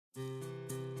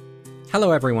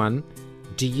Hello, everyone.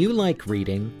 Do you like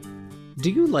reading?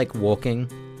 Do you like walking?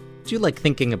 Do you like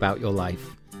thinking about your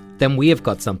life? Then we have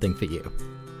got something for you.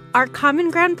 Our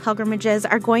Common Ground pilgrimages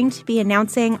are going to be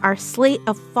announcing our slate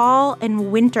of fall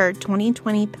and winter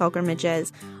 2020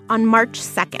 pilgrimages on March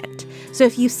 2nd. So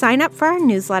if you sign up for our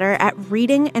newsletter at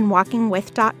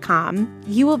readingandwalkingwith.com,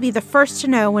 you will be the first to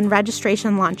know when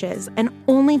registration launches, and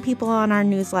only people on our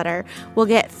newsletter will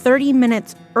get 30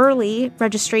 minutes early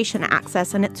registration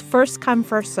access, and it's first come,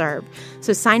 first served.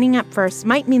 So signing up first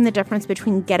might mean the difference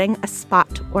between getting a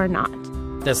spot or not.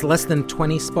 There's less than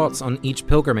 20 spots on each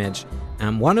pilgrimage,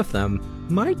 and one of them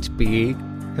might be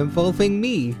involving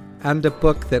me and a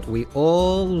book that we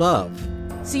all love.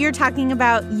 So you're talking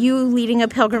about you leading a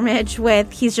pilgrimage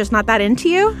with He's Just Not That Into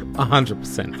You?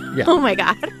 100%, yeah. Oh my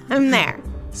God, I'm there.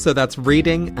 So that's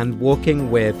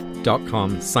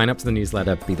readingandwalkingwith.com. Sign up to the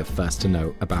newsletter, be the first to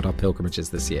know about our pilgrimages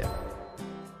this year.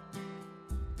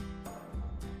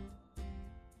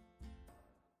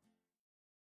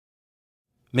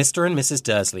 Mr. and Mrs.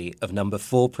 Dursley of number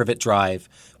 4 Privet Drive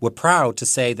were proud to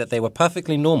say that they were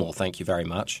perfectly normal, thank you very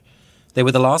much. They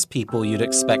were the last people you'd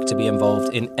expect to be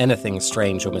involved in anything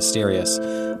strange or mysterious,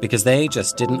 because they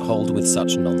just didn't hold with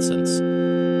such nonsense.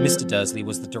 Mr. Dursley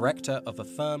was the director of a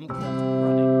firm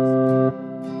called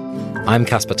Running. I'm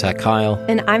Casper ter Kuile.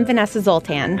 And I'm Vanessa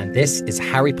Zoltan. And this is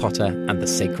Harry Potter and the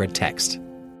Sacred Text.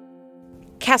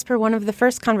 Casper, one of the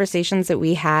first conversations that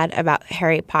we had about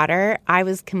Harry Potter, I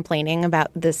was complaining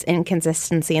about this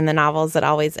inconsistency in the novels that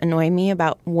always annoy me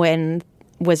about when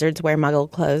wizards wear muggle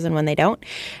clothes and when they don't.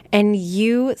 And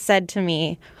you said to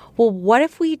me, well, what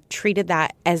if we treated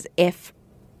that as if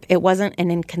it wasn't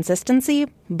an inconsistency,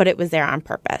 but it was there on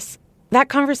purpose? That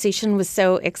conversation was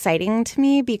so exciting to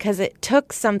me because it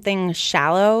took something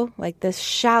shallow, like this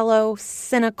shallow,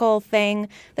 cynical thing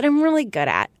that I'm really good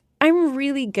at. I'm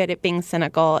really good at being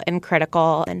cynical and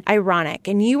critical and ironic,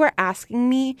 and you were asking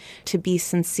me to be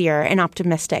sincere and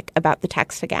optimistic about the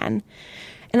text again.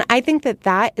 And I think that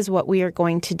that is what we are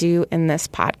going to do in this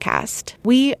podcast.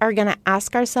 We are going to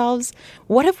ask ourselves,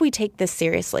 what if we take this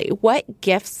seriously? What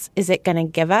gifts is it going to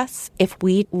give us if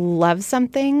we love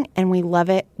something and we love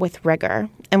it with rigor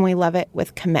and we love it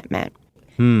with commitment?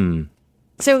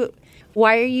 So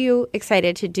why are you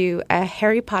excited to do a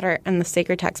Harry Potter and the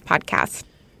Sacred Text podcast?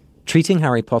 Treating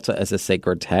Harry Potter as a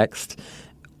sacred text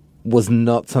was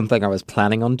not something I was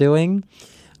planning on doing.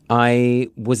 I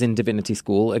was in divinity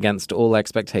school against all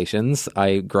expectations.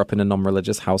 I grew up in a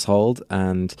non-religious household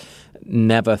and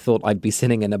never thought I'd be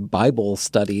sitting in a Bible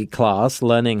study class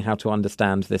learning how to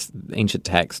understand this ancient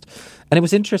text. And it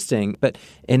was interesting, but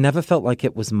it never felt like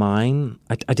it was mine.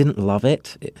 I didn't love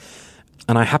it.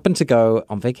 And I happened to go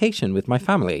on vacation with my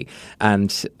family.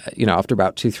 And, after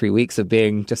about 2-3 weeks of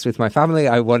being just with my family,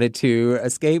 I wanted to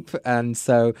escape. And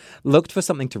so looked for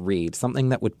something to read, something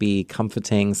that would be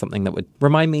comforting, something that would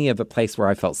remind me of a place where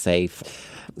I felt safe.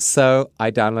 So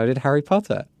I downloaded Harry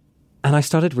Potter and I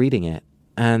started reading it.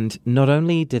 And not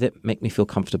only did it make me feel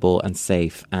comfortable and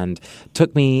safe and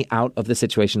took me out of the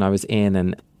situation I was in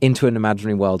and into an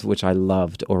imaginary world, which I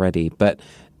loved already, but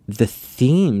the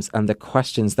themes and the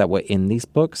questions that were in these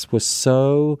books were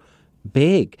so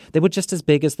big. They were just as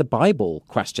big as the Bible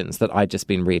questions that I'd just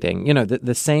been reading.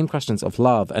 The same questions of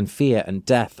love and fear and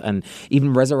death and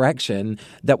even resurrection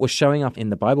that were showing up in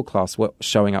the Bible class were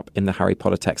showing up in the Harry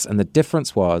Potter text. And the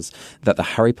difference was that the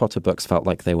Harry Potter books felt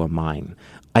like they were mine.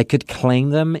 I could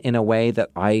claim them in a way that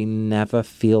I never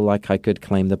feel like I could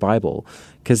claim the Bible,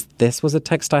 because this was a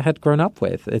text I had grown up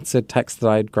with. It's a text that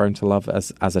I had grown to love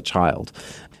as a child.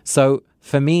 So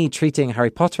for me, treating Harry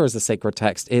Potter as a sacred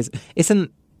text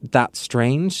isn't that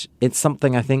strange. It's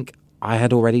something I think I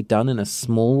had already done in a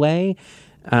small way,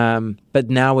 but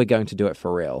now we're going to do it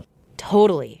for real.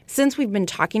 Totally. Since we've been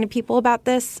talking to people about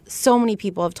this, so many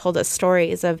people have told us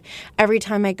stories of every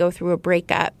time I go through a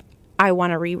breakup, I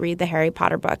want to reread the Harry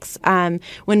Potter books.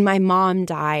 When my mom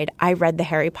died, I read the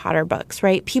Harry Potter books,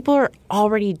 right? People are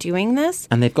already doing this.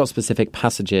 And they've got specific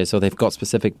passages or they've got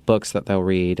specific books that they'll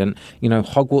read. And,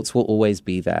 Hogwarts will always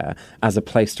be there as a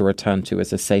place to return to,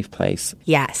 as a safe place.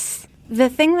 Yes. The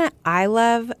thing that I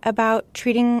love about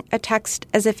treating a text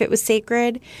as if it was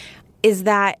sacred is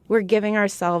that we're giving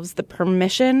ourselves the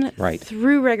permission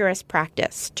through rigorous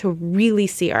practice to really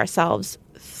see ourselves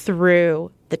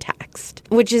through the text,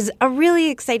 which is a really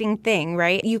exciting thing,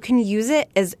 right? You can use it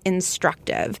as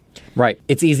instructive. Right.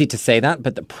 It's easy to say that,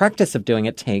 but the practice of doing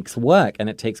it takes work and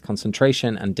it takes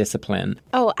concentration and discipline.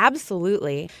 Oh,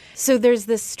 absolutely. So there's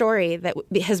this story that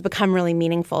has become really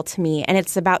meaningful to me, and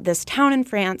it's about this town in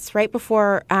France right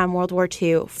before World War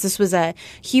II. This was a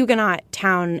Huguenot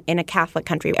town in a Catholic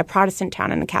country, a Protestant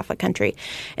town in a Catholic country.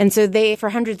 And so they, for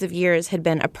hundreds of years, had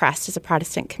been oppressed as a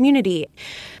Protestant community.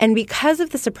 And because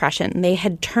of this oppression, they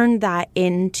had turned that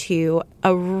into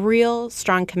a real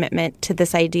strong commitment to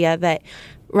this idea that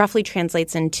roughly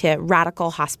translates into radical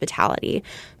hospitality.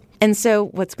 And so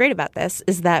what's great about this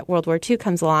is that World War II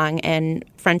comes along and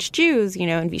French Jews,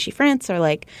 in Vichy France are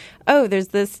like, oh, there's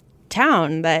this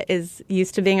town that is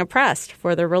used to being oppressed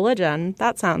for their religion.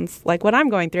 That sounds like what I'm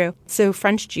going through. So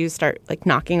French Jews start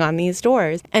knocking on these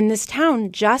doors. And this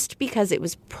town, just because it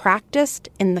was practiced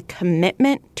in the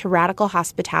commitment to radical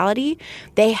hospitality,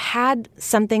 they had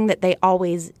something that they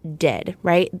always did,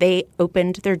 right? They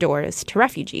opened their doors to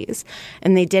refugees.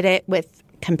 And they did it with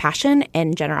compassion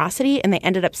and generosity, and they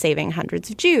ended up saving hundreds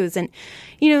of Jews. And,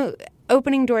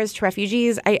 opening doors to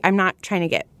refugees, I'm not trying to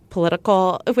get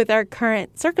political with our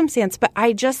current circumstance, but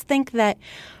I just think that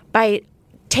by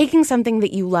taking something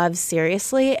that you love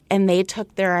seriously, and they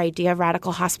took their idea of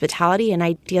radical hospitality, an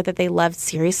idea that they loved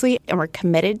seriously and were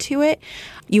committed to it,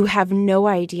 you have no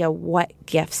idea what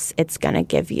gifts it's going to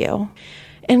give you.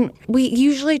 And we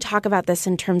usually talk about this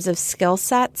in terms of skill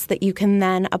sets that you can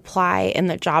then apply in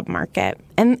the job market.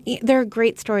 And there are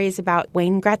great stories about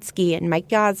Wayne Gretzky and Mike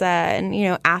Piazza and,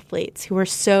 athletes who were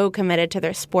so committed to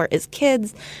their sport as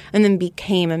kids and then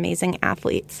became amazing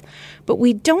athletes. But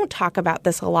we don't talk about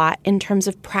this a lot in terms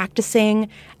of practicing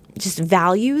just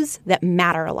values that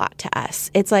matter a lot to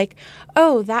us. It's like,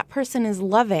 oh, that person is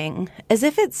loving, as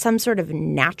if it's some sort of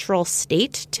natural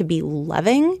state to be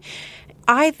loving.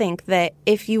 I think that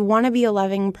if you want to be a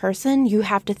loving person, you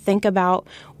have to think about,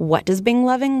 what does being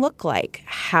loving look like?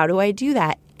 How do I do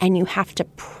that? And you have to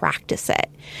practice it.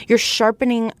 You're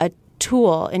sharpening a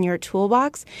tool in your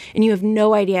toolbox, and you have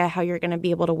no idea how you're going to be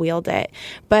able to wield it.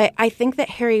 But I think that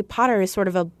Harry Potter is sort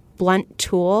of a blunt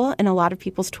tool in a lot of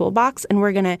people's toolbox, and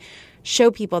we're going to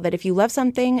show people that if you love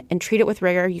something and treat it with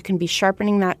rigor, you can be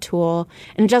sharpening that tool.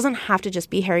 And it doesn't have to just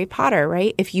be Harry Potter,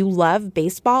 right? If you love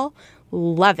baseball,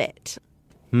 love it.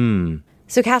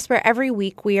 So, Casper, every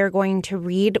week we are going to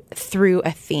read through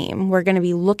a theme. We're going to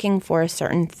be looking for a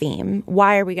certain theme.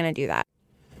 Why are we going to do that?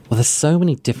 Well, there's so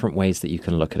many different ways that you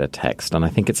can look at a text, and I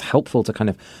think it's helpful to kind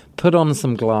of put on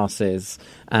some glasses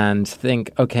and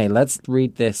think, okay, let's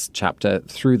read this chapter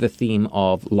through the theme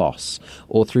of loss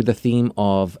or through the theme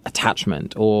of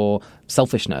attachment or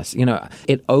selfishness.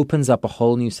 It opens up a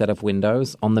whole new set of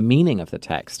windows on the meaning of the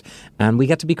text, and we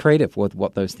get to be creative with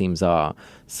what those themes are.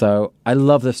 So I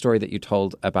love the story that you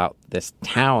told about this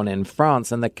town in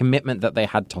France and the commitment that they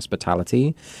had to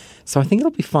hospitality. So I think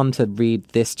it'll be fun to read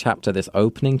this chapter, this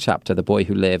opening chapter, The Boy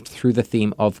Who Lived, through the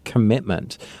theme of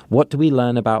commitment. What do we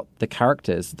learn about the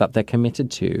characters that they're committed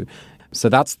to? So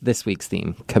that's this week's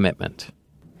theme, commitment.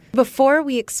 Before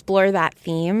we explore that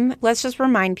theme, let's just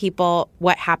remind people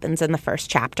what happens in the first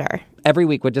chapter. Every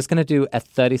week, we're just going to do a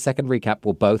 30-second recap.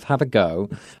 We'll both have a go.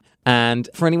 And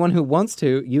for anyone who wants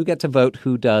to, you get to vote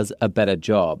who does a better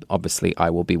job. Obviously, I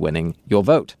will be winning your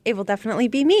vote. It will definitely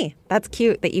be me. That's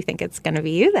cute that you think it's going to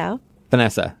be you, though.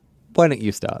 Vanessa, why don't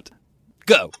you start?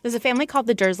 Go. There's a family called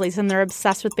the Dursleys, and they're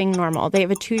obsessed with being normal. They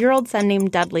have a 2-year-old son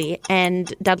named Dudley,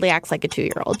 and Dudley acts like a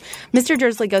 2-year-old. Mr.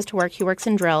 Dursley goes to work. He works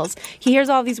in drills. He hears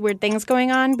all these weird things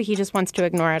going on, but he just wants to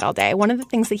ignore it all day. One of the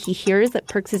things that he hears that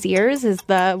perks his ears is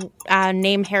the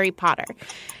name Harry Potter.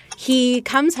 He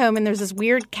comes home and there's this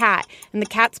weird cat, and the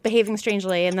cat's behaving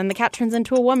strangely, and then the cat turns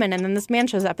into a woman, and then this man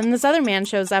shows up, and this other man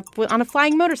shows up on a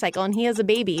flying motorcycle, and he has a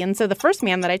baby. And so the first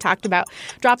man that I talked about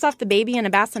drops off the baby in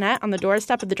a bassinet on the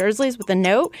doorstep of the Dursleys with a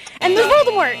note, and there's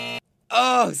Voldemort!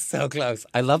 Oh, so close.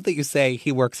 I love that you say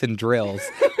he works in drills.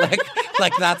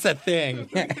 like that's a thing.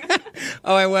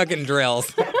 Oh, I work in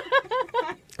drills.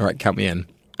 All right, count me in.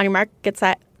 On your mark, get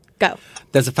set, go.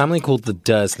 There's a family called the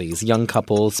Dursleys, young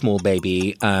couple, small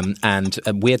baby, and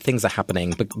weird things are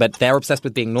happening, but they're obsessed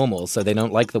with being normal, so they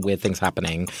don't like the weird things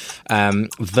happening.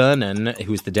 Vernon,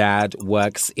 who's the dad,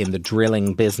 works in the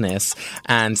drilling business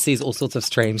and sees all sorts of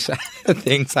strange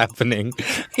things happening.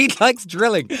 He likes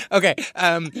drilling. Okay,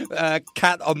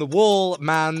 cat on the wall,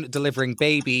 man delivering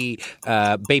baby,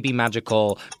 baby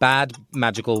magical, bad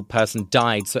magical person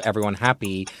died, so everyone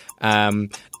happy.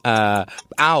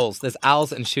 Owls. There's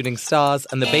owls and shooting stars,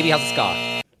 and the baby has a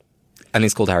scar. And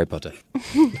he's called Harry Potter.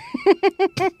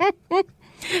 That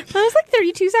was like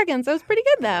 32 seconds. That was pretty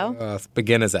good, though.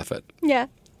 Beginner's effort. Yeah.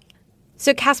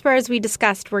 So, Casper, as we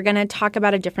discussed, we're going to talk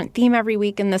about a different theme every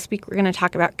week, and this week we're going to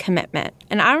talk about commitment.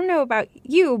 And I don't know about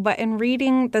you, but in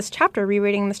rereading this chapter,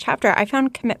 I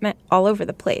found commitment all over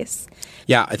the place.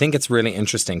 Yeah, I think it's really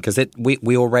interesting because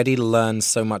we already learn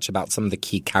so much about some of the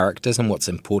key characters and what's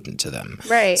important to them.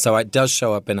 Right. So it does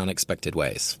show up in unexpected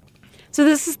ways. So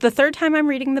this is the third time I'm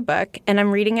reading the book, and I'm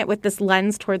reading it with this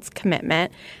lens towards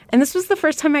commitment. And this was the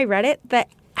first time I read it that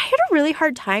I had a really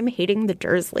hard time hating the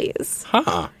Dursleys.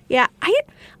 Huh. Yeah,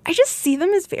 I just see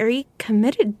them as very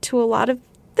committed to a lot of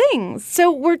things.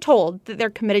 So we're told that they're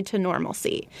committed to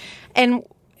normalcy. And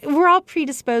we're all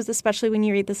predisposed, especially when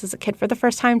you read this as a kid for the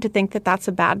first time, to think that that's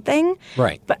a bad thing.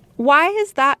 Right. But why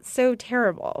is that so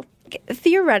terrible?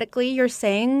 Theoretically, you're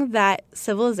saying that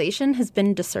civilization has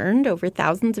been discerned over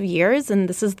thousands of years, and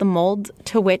this is the mold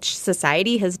to which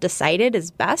society has decided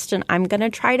is best, and I'm going to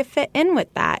try to fit in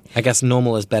with that. I guess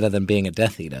normal is better than being a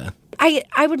Death Eater.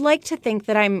 I would like to think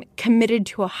that I'm committed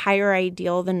to a higher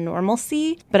ideal than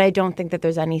normalcy, but I don't think that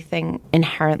there's anything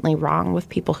inherently wrong with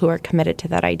people who are committed to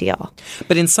that ideal.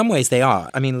 But in some ways they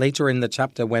are. I mean, later in the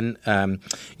chapter when,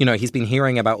 he's been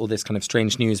hearing about all this kind of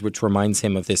strange news, which reminds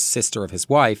him of this sister of his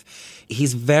wife,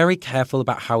 he's very careful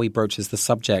about how he broaches the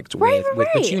subject with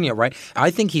Petunia, right? I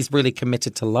think he's really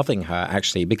committed to loving her,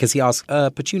 actually, because he asks,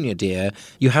 Petunia, dear,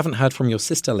 you haven't heard from your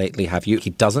sister lately, have you? He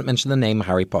doesn't mention the name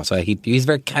Harry Potter. He's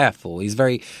very careful.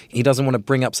 He doesn't want to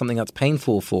bring up something that's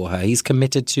painful for her. He's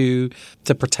committed to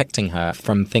protecting her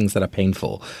from things that are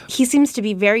painful. He seems to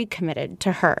be very committed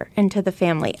to her and to the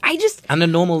family. And a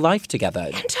normal life together.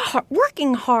 And to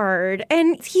working hard.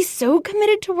 And he's so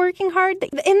committed to working hard.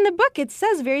 In the book, it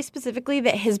says very specifically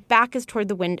that his back is toward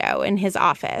the window in his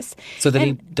office. So that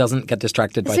he doesn't get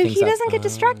distracted by things. So he doesn't get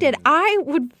distracted. I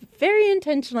would very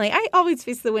intentionally, I always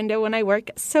face the window when I work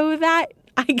so that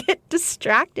I get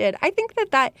distracted. I think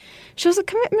that shows a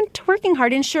commitment to working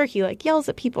hard. And sure, he yells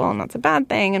at people and that's a bad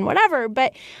thing and whatever.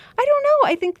 But I don't know.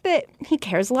 I think that he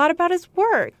cares a lot about his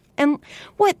work. And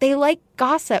they like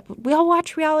gossip. We all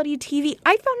watch reality TV.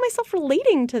 I found myself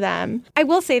relating to them. I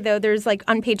will say, though, there's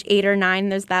on page 8 or 9,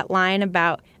 there's that line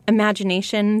about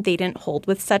imagination they didn't hold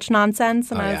with such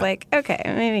nonsense. And I was like, okay,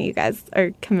 maybe you guys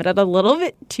are committed a little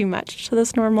bit too much to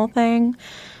this normal thing.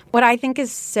 What I think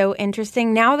is so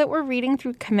interesting, now that we're reading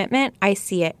through commitment, I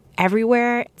see it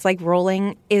everywhere. It's like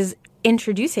Rowling is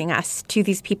introducing us to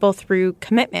these people through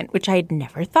commitment, which I had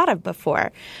never thought of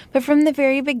before. But from the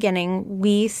very beginning,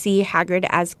 we see Hagrid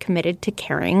as committed to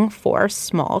caring for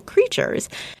small creatures.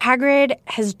 Hagrid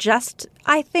has just,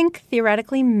 I think,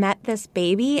 theoretically met this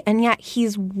baby, and yet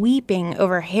he's weeping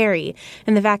over Harry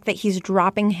and the fact that he's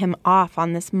dropping him off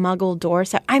on this Muggle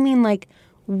doorstep. I mean,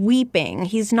 weeping.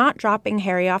 He's not dropping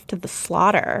Harry off to the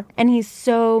slaughter. And he's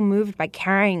so moved by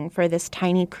caring for this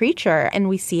tiny creature. And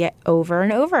we see it over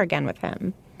and over again with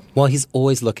him. Well, he's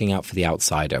always looking out for the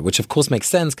outsider, which of course makes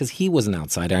sense because he was an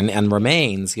outsider and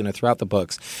remains, throughout the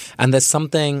books. And there's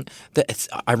something that,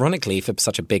 ironically, for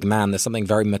such a big man, there's something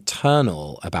very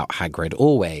maternal about Hagrid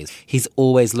always. He's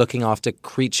always looking after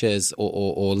creatures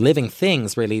or living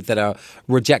things, really, that are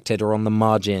rejected or on the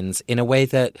margins in a way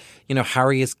that,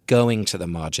 Harry is going to the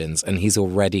margins and he's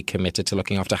already committed to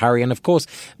looking after Harry. And of course,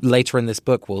 later in this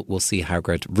book, we'll see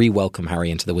Hagrid re-welcome Harry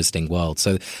into the Wizarding World.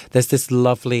 So there's this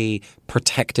lovely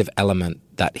protective element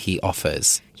that he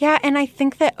offers. Yeah, and I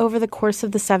think that over the course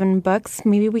of the 7 books,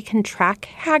 maybe we can track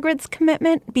Hagrid's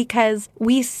commitment because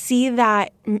we see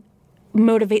that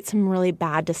motivate some really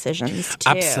bad decisions too.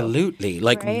 Absolutely.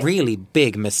 Really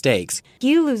big mistakes.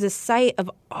 He loses sight of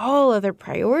all other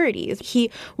priorities. He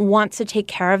wants to take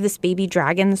care of this baby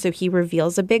dragon, so he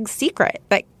reveals a big secret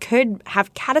that could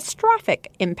have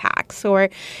catastrophic impacts. Or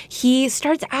he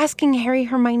starts asking Harry,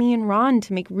 Hermione, and Ron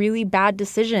to make really bad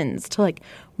decisions, to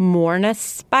mourn a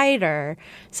spider.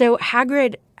 So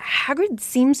Hagrid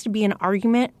seems to be an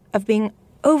argument of being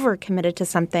overcommitted to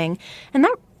something. And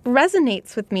that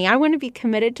resonates with me. I want to be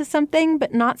committed to something,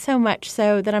 but not so much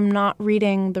so that I'm not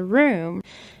reading the room.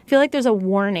 I feel like there's a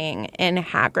warning in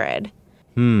Hagrid.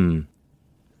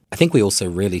 I think we also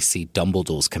really see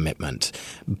Dumbledore's commitment.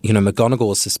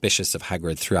 McGonagall is suspicious of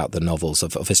Hagrid throughout the novels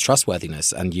of his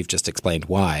trustworthiness, and you've just explained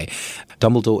why.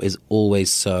 Dumbledore is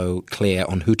always so clear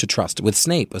on who to trust, with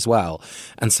Snape as well.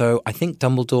 And so I think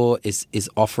Dumbledore is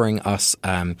offering us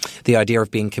the idea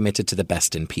of being committed to the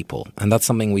best in people. And that's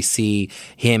something we see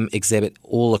him exhibit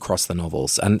all across the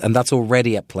novels. And that's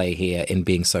already at play here in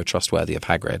being so trustworthy of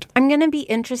Hagrid. I'm going to be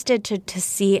interested to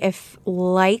see if,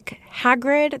 like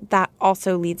Hagrid, that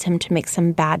also leads him to make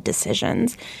some bad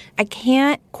decisions. I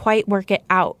can't quite work it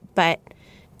out, but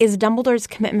is Dumbledore's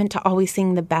commitment to always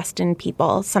seeing the best in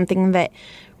people, something that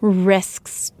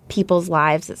risks people's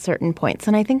lives at certain points.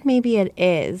 And I think maybe it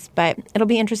is, but it'll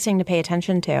be interesting to pay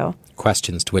attention to.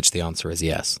 Questions to which the answer is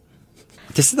yes.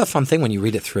 This is the fun thing when you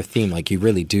read it through a theme, like you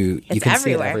really do. You can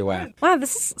see it everywhere. Wow,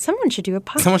 someone should do a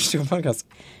podcast. Someone should do a podcast.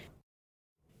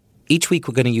 Each week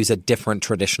we're going to use a different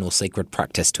traditional sacred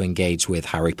practice to engage with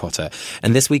Harry Potter.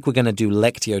 And this week we're going to do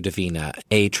Lectio Divina,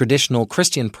 a traditional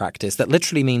Christian practice that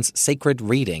literally means sacred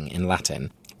reading in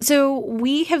Latin. So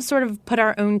we have sort of put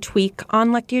our own tweak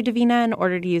on Lectio Divina in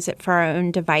order to use it for our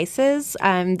own devices.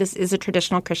 This is a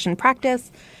traditional Christian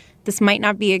practice. This might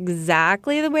not be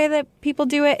exactly the way that people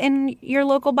do it in your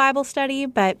local Bible study,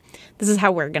 but this is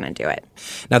how we're going to do it.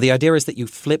 Now, the idea is that you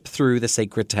flip through the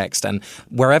sacred text, and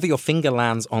wherever your finger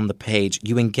lands on the page,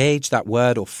 you engage that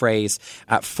word or phrase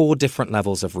at 4 different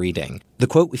levels of reading. The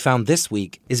quote we found this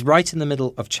week is right in the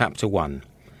middle of chapter 1.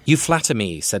 "You flatter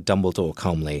me," said Dumbledore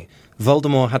calmly.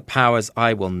 "Voldemort had powers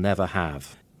I will never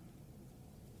have."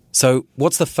 So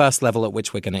what's the first level at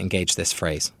which we're going to engage this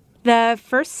phrase? The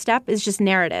first step is just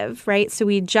narrative, right? So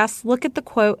we just look at the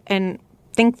quote and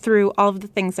think through all of the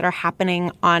things that are happening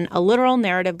on a literal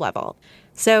narrative level.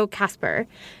 So, Casper,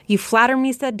 "You flatter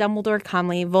me," said Dumbledore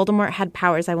calmly. "Voldemort had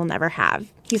powers I will never have."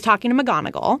 He's talking to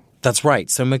McGonagall. That's right.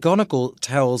 So McGonagall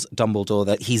tells Dumbledore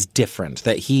that he's different,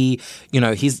 that he's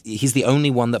the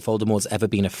only one that Voldemort's ever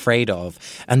been afraid of.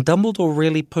 And Dumbledore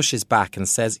really pushes back and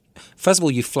says, first of all,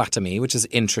 "You flatter me," which is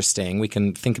interesting. We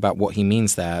can think about what he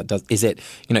means there. Is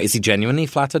he genuinely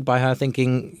flattered by her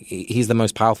thinking he's the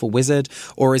most powerful wizard?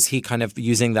 Or is he kind of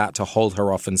using that to hold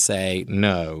her off and say,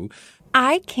 no?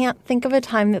 I can't think of a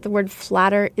time that the word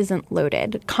flatter isn't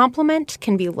loaded. Compliment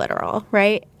can be literal,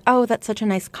 right? Oh, that's such a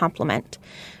nice compliment.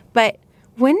 But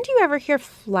when do you ever hear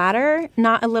flatter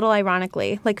not a little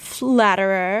ironically, like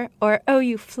flatterer or, "Oh,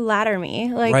 you flatter me"?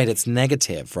 Right, it's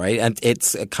negative, right? And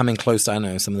it's coming close to, I don't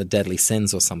know, some of the deadly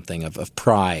sins or something of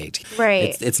pride.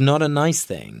 Right. It's not a nice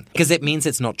thing because it means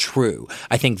it's not true.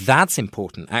 I think that's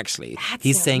important, actually.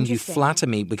 He's saying "you flatter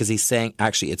me" because he's saying,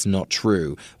 actually, it's not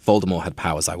true. Voldemort had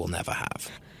powers I will never have.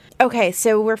 Okay,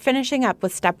 so we're finishing up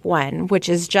with step 1, which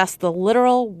is just the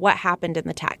literal what happened in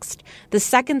the text. The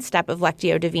second step of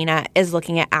Lectio Divina is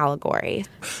looking at allegory.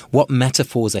 What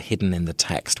metaphors are hidden in the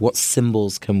text? What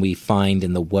symbols can we find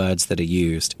in the words that are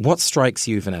used? What strikes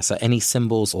you, Vanessa? Any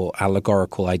symbols or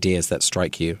allegorical ideas that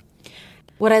strike you?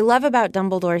 What I love about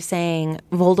Dumbledore saying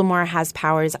Voldemort has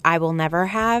powers I will never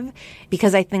have,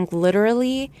 because I think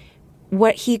literally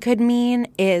what he could mean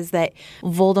is that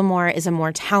Voldemort is a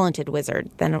more talented wizard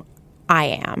than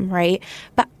I am, right?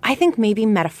 But I think maybe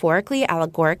metaphorically,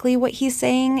 allegorically, what he's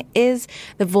saying is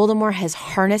that Voldemort has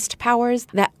harnessed powers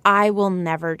that I will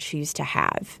never choose to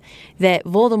have. That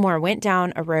Voldemort went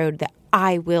down a road that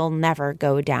I will never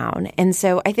go down. And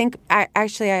so I think, I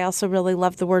also really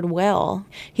love the word will.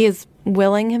 He is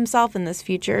willing himself in this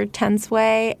future tense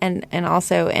way and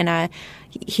also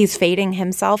he's fating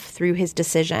himself through his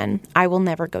decision. I will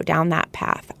never go down that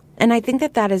path. And I think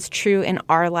that is true in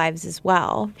our lives as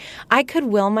well. I could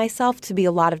will myself to be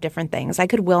a lot of different things. I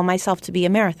could will myself to be a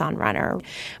marathon runner,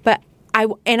 but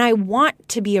I want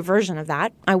to be a version of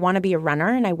that. I want to be a runner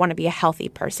and I want to be a healthy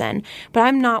person, but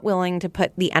I'm not willing to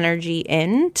put the energy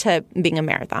into being a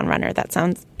marathon runner. That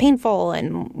sounds painful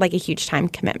and like a huge time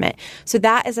commitment. So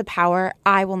that is a power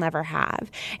I will never have.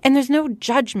 And there's no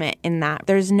judgment in that.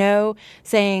 There's no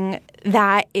saying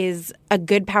that is a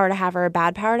good power to have or a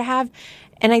bad power to have.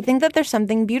 And I think that there's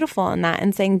something beautiful in that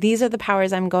and saying these are the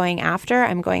powers I'm going after.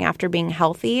 I'm going after being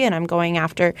healthy and I'm going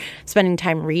after spending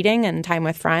time reading and time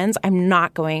with friends. I'm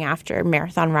not going after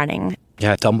marathon running.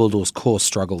 Yeah, Dumbledore's core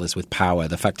struggle is with power.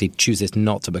 The fact he chooses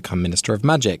not to become Minister of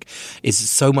Magic is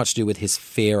so much to do with his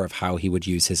fear of how he would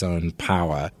use his own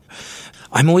power.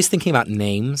 I'm always thinking about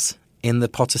names in the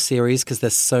Potter series because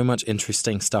there's so much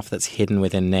interesting stuff that's hidden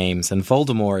within names. And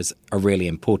Voldemort is a really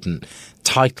important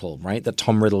title, right, that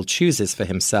Tom Riddle chooses for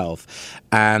himself.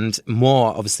 And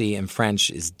more, obviously, in French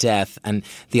is death. And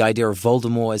the idea of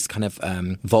Voldemort is kind of,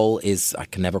 vol is, I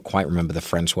can never quite remember the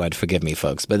French word, forgive me,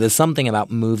 folks, but there's something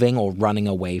about moving or running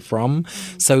away from.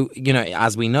 So,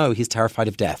 as we know, he's terrified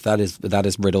of death. That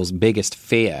is Riddle's biggest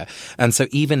fear. And so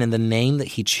even in the name that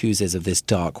he chooses of this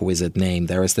dark wizard name,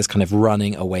 there is this kind of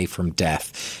running away from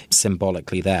death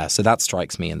symbolically there. So that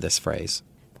strikes me in this phrase.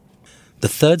 The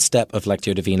third step of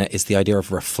Lectio Divina is the idea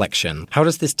of reflection. How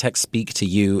does this text speak to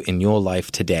you in your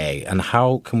life today, and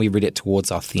how can we read it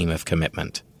towards our theme of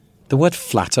commitment? The word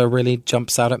flatter really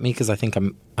jumps out at me because I think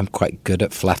I'm quite good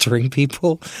at flattering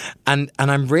people. And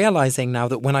I'm realizing now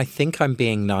that when I think I'm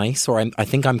being nice or I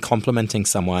think I'm complimenting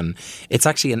someone, it's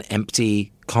actually an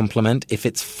empty compliment if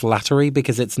it's flattery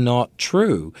because it's not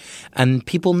true. And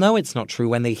people know it's not true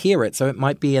when they hear it. So it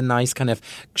might be a nice kind of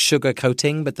sugar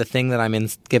coating, but the thing that I'm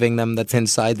giving them that's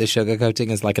inside the sugar coating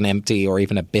is like an empty or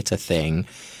even a bitter thing.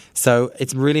 So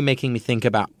it's really making me think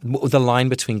about the line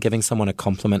between giving someone a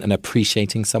compliment and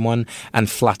appreciating someone and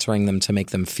flattering them to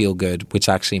make them feel good, which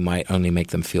actually might only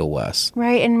make them feel worse.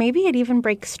 Right. And maybe it even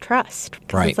breaks trust.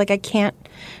 Right. It's like I can't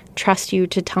trust you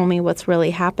to tell me what's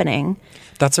really happening.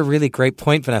 That's a really great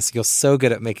point, Vanessa. You're so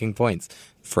good at making points,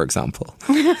 for example.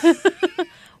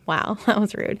 Wow, that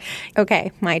was rude.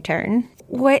 Okay, my turn.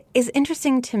 What is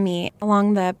interesting to me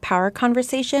along the power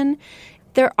conversation,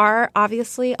 there are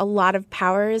obviously a lot of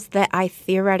powers that I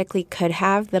theoretically could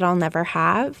have that I'll never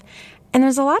have. And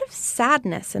there's a lot of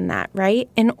sadness in that, right?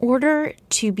 In order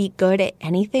to be good at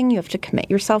anything, you have to commit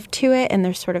yourself to it. And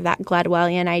there's sort of that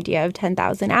Gladwellian idea of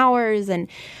 10,000 hours. And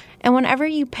whenever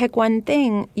you pick one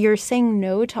thing, you're saying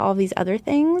no to all these other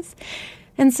things.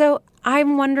 And so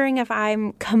I'm wondering if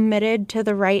I'm committed to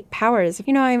the right powers.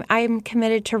 You know, I'm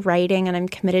committed to writing and I'm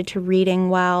committed to reading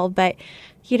well, but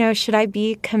you know, should I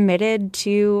be committed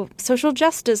to social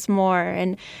justice more?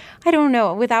 And I don't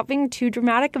know, without being too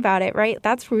dramatic about it, right?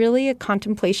 That's really a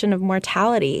contemplation of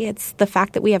mortality. It's the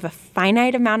fact that we have a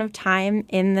finite amount of time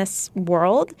in this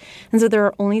world. And so there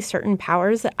are only certain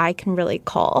powers that I can really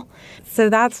call. So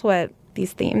that's what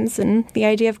these themes and the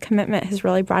idea of commitment has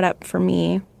really brought up for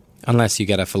me. Unless you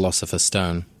get a Philosopher's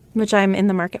Stone. Which I'm in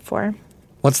the market for.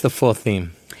 What's the fourth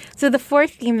theme? So the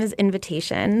fourth theme is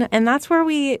invitation, and that's where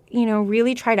we,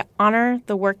 really try to honor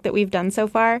the work that we've done so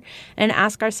far and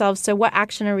ask ourselves, so what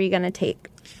action are we going to take?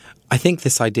 I think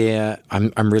this idea,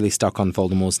 I'm really stuck on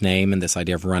Voldemort's name and this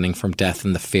idea of running from death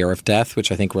and the fear of death,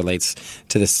 which I think relates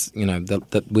to this,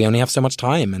 that we only have so much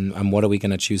time and what are we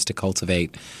going to choose to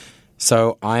cultivate?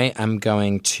 So I am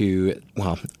going to,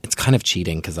 it's kind of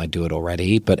cheating because I do it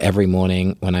already, but every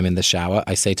morning when I'm in the shower,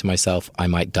 I say to myself, I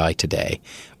might die today,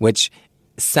 which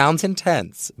sounds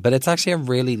intense, but it's actually a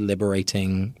really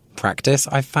liberating practice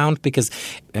I've found because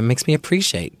it makes me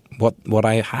appreciate what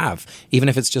I have, even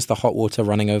if it's just the hot water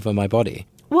running over my body.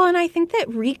 Well, and I think that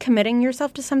recommitting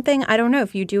yourself to something, I don't know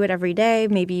if you do it every day,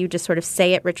 maybe you just sort of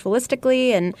say it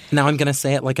ritualistically and... Now I'm going to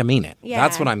say it like I mean it. Yeah.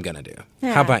 That's what I'm going to do.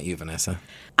 Yeah. How about you, Vanessa?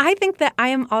 I think that I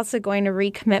am also going to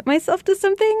recommit myself to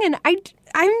something, and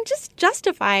I'm just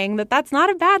justifying that that's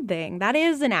not a bad thing. That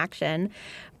is an action.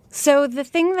 So the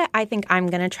thing that I think I'm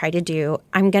going to try to do,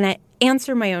 I'm going to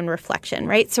answer my own reflection,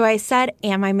 right? So I said,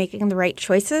 am I making the right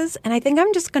choices? And I think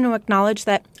I'm just going to acknowledge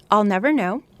that I'll never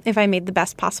know if I made the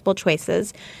best possible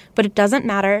choices, but it doesn't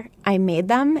matter. I made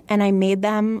them, and I made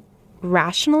them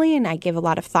rationally, and I gave a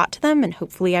lot of thought to them, and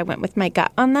hopefully I went with my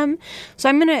gut on them. So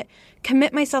I'm going to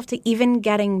commit myself to even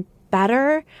getting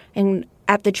better and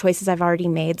at the choices I've already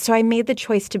made. So I made the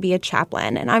choice to be a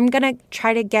chaplain, and I'm going to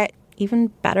try to get even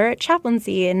better at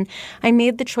chaplaincy. And I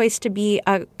made the choice to be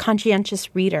a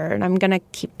conscientious reader, and I'm going to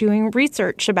keep doing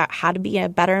research about how to be a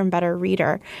better and better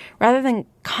reader rather than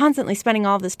constantly spending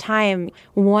all this time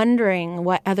wondering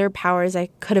what other powers I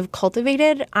could have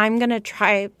cultivated. I'm going to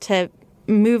try to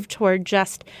move toward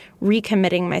just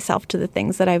recommitting myself to the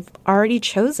things that I've already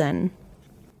chosen.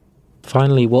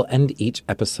 Finally, we'll end each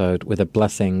episode with a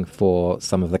blessing for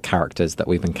some of the characters that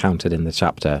we've encountered in the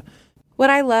chapter. What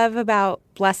I love about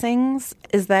blessings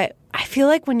is that I feel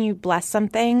like when you bless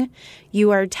something,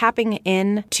 you are tapping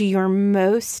in to your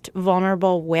most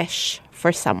vulnerable wish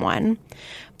for someone.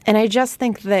 And I just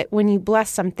think that when you bless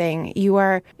something, you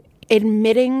are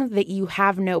admitting that you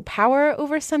have no power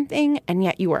over something, and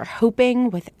yet you are hoping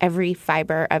with every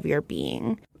fiber of your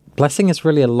being. Blessing is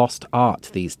really a lost art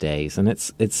these days, and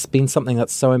it's been something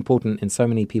that's so important in so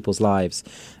many people's lives,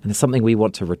 and it's something we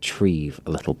want to retrieve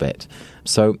a little bit.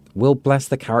 So we'll bless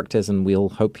the characters, and we'll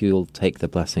hope you'll take the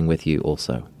blessing with you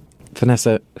also.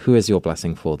 Vanessa, who is your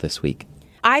blessing for this week?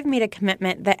 I've made a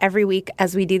commitment that every week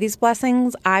as we do these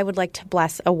blessings, I would like to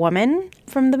bless a woman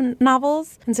from the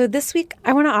novels. And so this week,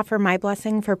 I want to offer my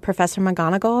blessing for Professor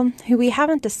McGonagall, who we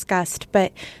haven't discussed,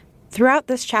 but throughout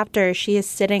this chapter, she is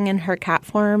sitting in her cat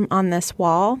form on this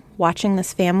wall, watching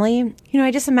this family.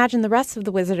 I just imagine the rest of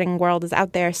the wizarding world is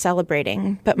out there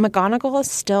celebrating, but McGonagall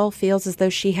still feels as though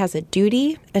she has a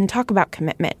duty. And talk about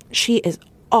commitment. She is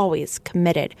always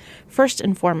committed, first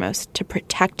and foremost, to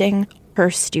protecting her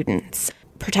students,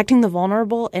 protecting the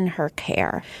vulnerable in her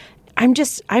care.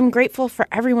 I'm grateful for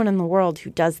everyone in the world who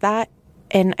does that.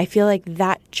 And I feel like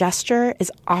that gesture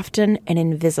is often an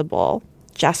invisible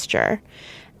gesture.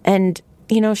 And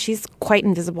she's quite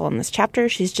invisible in this chapter.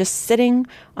 She's just sitting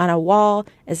on a wall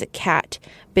as a cat.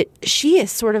 But she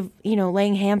is sort of,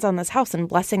 laying hands on this house and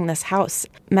blessing this house,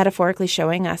 metaphorically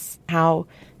showing us how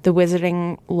the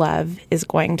wizarding love is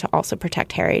going to also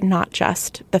protect Harry, not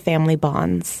just the family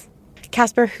bonds.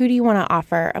 Casper, who do you want to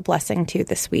offer a blessing to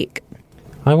this week?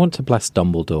 I want to bless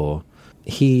Dumbledore.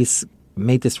 He's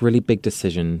made this really big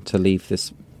decision to leave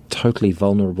this totally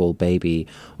vulnerable baby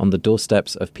on the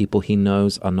doorsteps of people he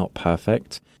knows are not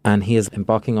perfect. And he is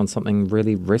embarking on something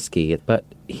really risky, but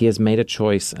he has made a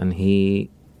choice and he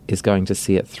is going to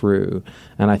see it through.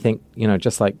 And I think,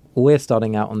 just like we're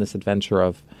starting out on this adventure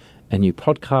of a new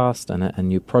podcast and a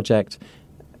new project,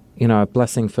 a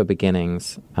blessing for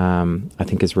beginnings, I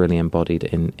think is really embodied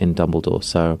in Dumbledore.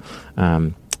 So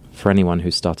for anyone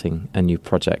who's starting a new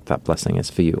project, that blessing is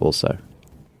for you also.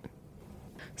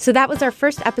 So that was our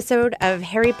first episode of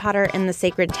Harry Potter and the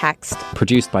Sacred Text.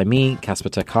 Produced by me, Casper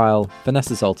ter Kuile,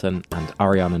 Vanessa Zoltan, and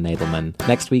Ariana Nadelman.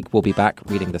 Next week, we'll be back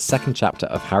reading the second chapter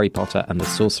of Harry Potter and the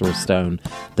Sorcerer's Stone,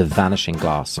 The Vanishing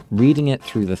Glass, reading it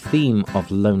through the theme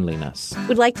of loneliness.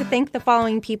 We'd like to thank the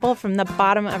following people from the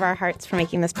bottom of our hearts for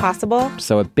making this possible.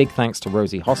 So a big thanks to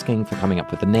Rosie Hosking for coming up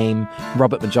with the name,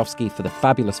 Robert Majowski for the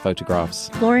fabulous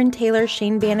photographs, Lauren Taylor,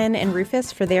 Shane Bannon, and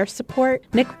Rufus for their support,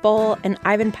 Nick Bull and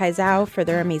Ivan Paisau for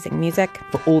their amazing music.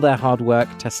 For all their hard work,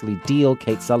 Tessely Deal,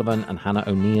 Kate Sullivan, and Hannah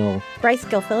O'Neill. Bryce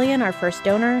Gilfillian, our first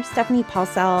donor, Stephanie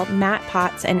Paulsell, Matt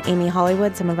Potts, and Amy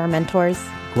Hollywood, some of our mentors.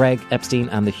 Greg Epstein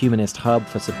and the Humanist Hub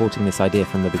for supporting this idea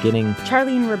from the beginning.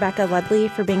 Charlie and Rebecca Ludley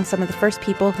for being some of the first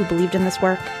people who believed in this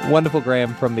work. Wonderful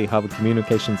Graham from the Hub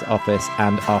Communications Office,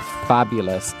 and our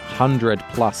fabulous 100+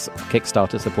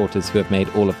 Kickstarter supporters who have made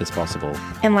all of this possible.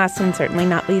 And last and certainly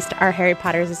not least, our Harry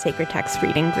Potter is a Sacred Text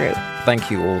reading group.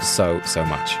 Thank you all so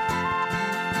much.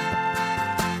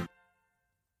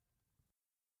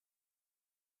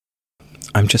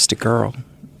 I'm just a girl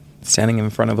standing in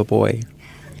front of a boy.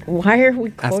 Why are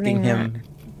we quoting asking him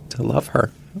to love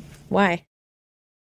her? Why?